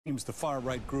Seems the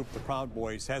far-right group, the Proud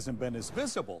Boys, hasn't been as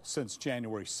visible since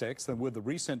January 6th, and with the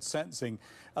recent sentencing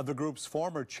of the group's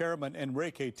former chairman,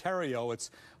 Enrique Tarrio,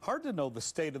 it's hard to know the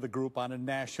state of the group on a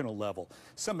national level.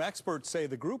 Some experts say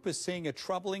the group is seeing a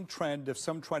troubling trend of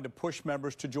some trying to push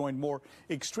members to join more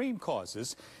extreme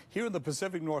causes. Here in the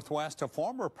Pacific Northwest, a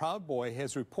former Proud Boy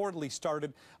has reportedly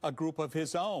started a group of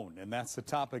his own, and that's the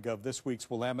topic of this week's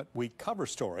Willamette Week cover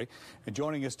story. And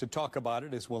joining us to talk about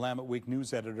it is Willamette Week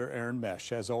news editor Aaron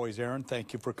Mesh. As always, Aaron,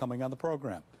 thank you for coming on the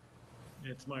program.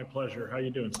 It's my pleasure. How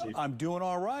you doing, Steve? I'm doing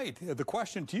all right. The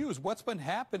question to you is, what's been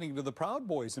happening to the Proud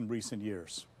Boys in recent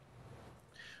years?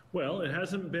 Well, it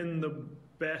hasn't been the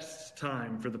best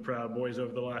time for the Proud Boys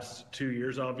over the last 2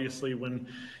 years. Obviously, when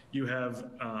you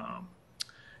have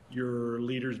your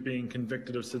leaders being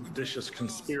convicted of seditious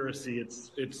conspiracy,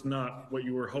 it's not what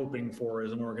you were hoping for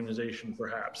as an organization,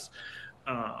 perhaps.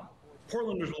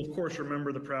 Portlanders will, of course,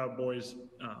 remember the Proud Boys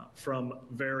from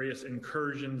various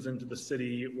incursions into the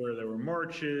city where there were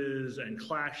marches and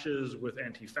clashes with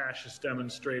anti-fascist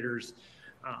demonstrators.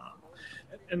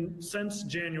 And since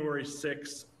January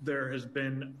 6th, there has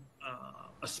been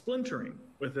a splintering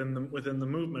within the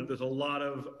movement. There's a lot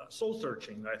of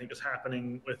soul-searching that I think is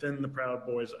happening within the Proud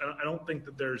Boys. I don't think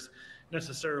that there's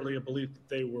necessarily a belief that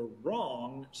they were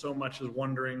wrong, so much as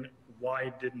wondering,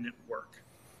 why didn't it work?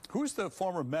 Who's the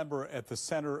former member at the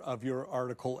center of your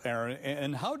article, Aaron,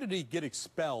 and how did he get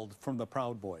expelled from the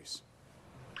Proud Boys?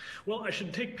 Well, I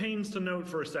should take pains to note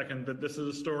for a second that this is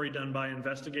a story done by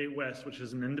Investigate West, which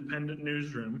is an independent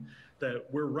newsroom that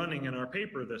we're running in our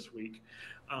paper this week.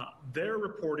 Their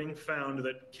reporting found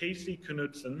that Casey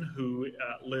Knudsen, who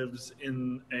lives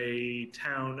in a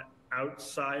town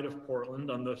outside of Portland,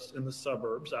 in the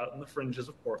suburbs, out in the fringes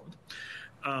of Portland,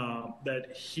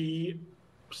 that he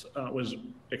was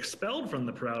expelled from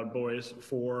the Proud Boys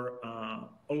for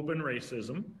open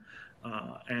racism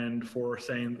and for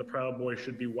saying the Proud Boys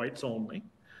should be whites only,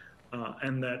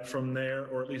 and that from there,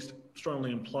 or at least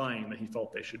strongly implying that he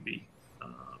felt they should be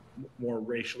more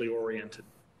racially oriented.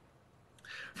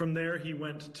 From there, he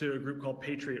went to a group called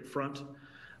Patriot Front,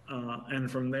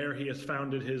 and from there he has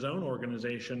founded his own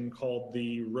organization called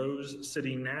the Rose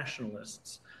City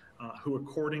Nationalists, who,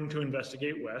 according to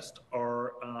Investigate West,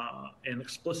 are an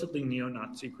explicitly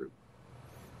neo-Nazi group.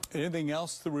 Anything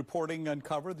else the reporting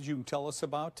uncovered that you can tell us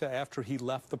about after he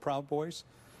left the Proud Boys?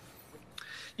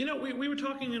 You know, we were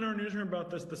talking in our newsroom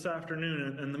about this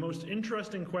afternoon, and the most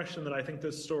interesting question that I think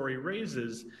this story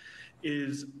raises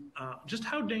is just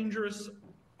how dangerous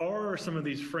are some of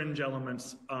these fringe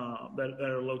elements that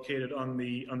are located on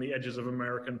the edges of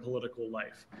American political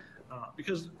life?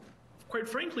 Because quite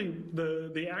frankly,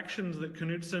 the actions that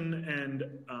Knudsen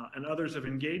and others have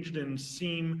engaged in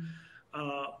seem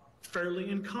fairly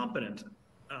incompetent.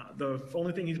 The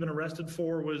only thing he's been arrested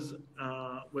for was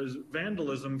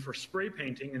vandalism for spray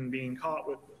painting and being caught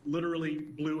with literally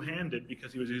blue-handed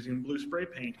because he was using blue spray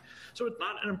paint. So it's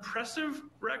not an impressive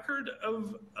record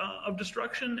of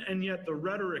destruction, and yet the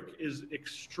rhetoric is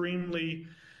extremely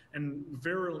and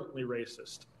virulently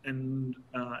racist, and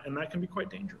that can be quite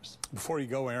dangerous. Before you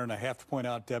go, Aaron, I have to point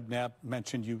out, Deb Knapp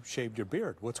mentioned you shaved your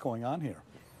beard. What's going on here?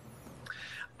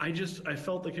 I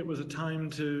felt like it was a time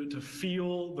to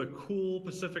feel the cool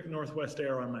Pacific Northwest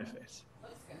air on my face.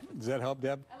 Looks good. Does that help,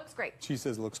 Deb? That looks great. She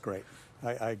says it looks great.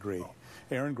 I agree.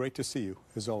 Aaron, great to see you,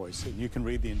 as always. And you can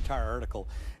read the entire article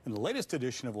in the latest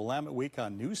edition of Willamette Week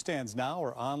on newsstands now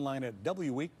or online at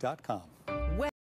wweek.com.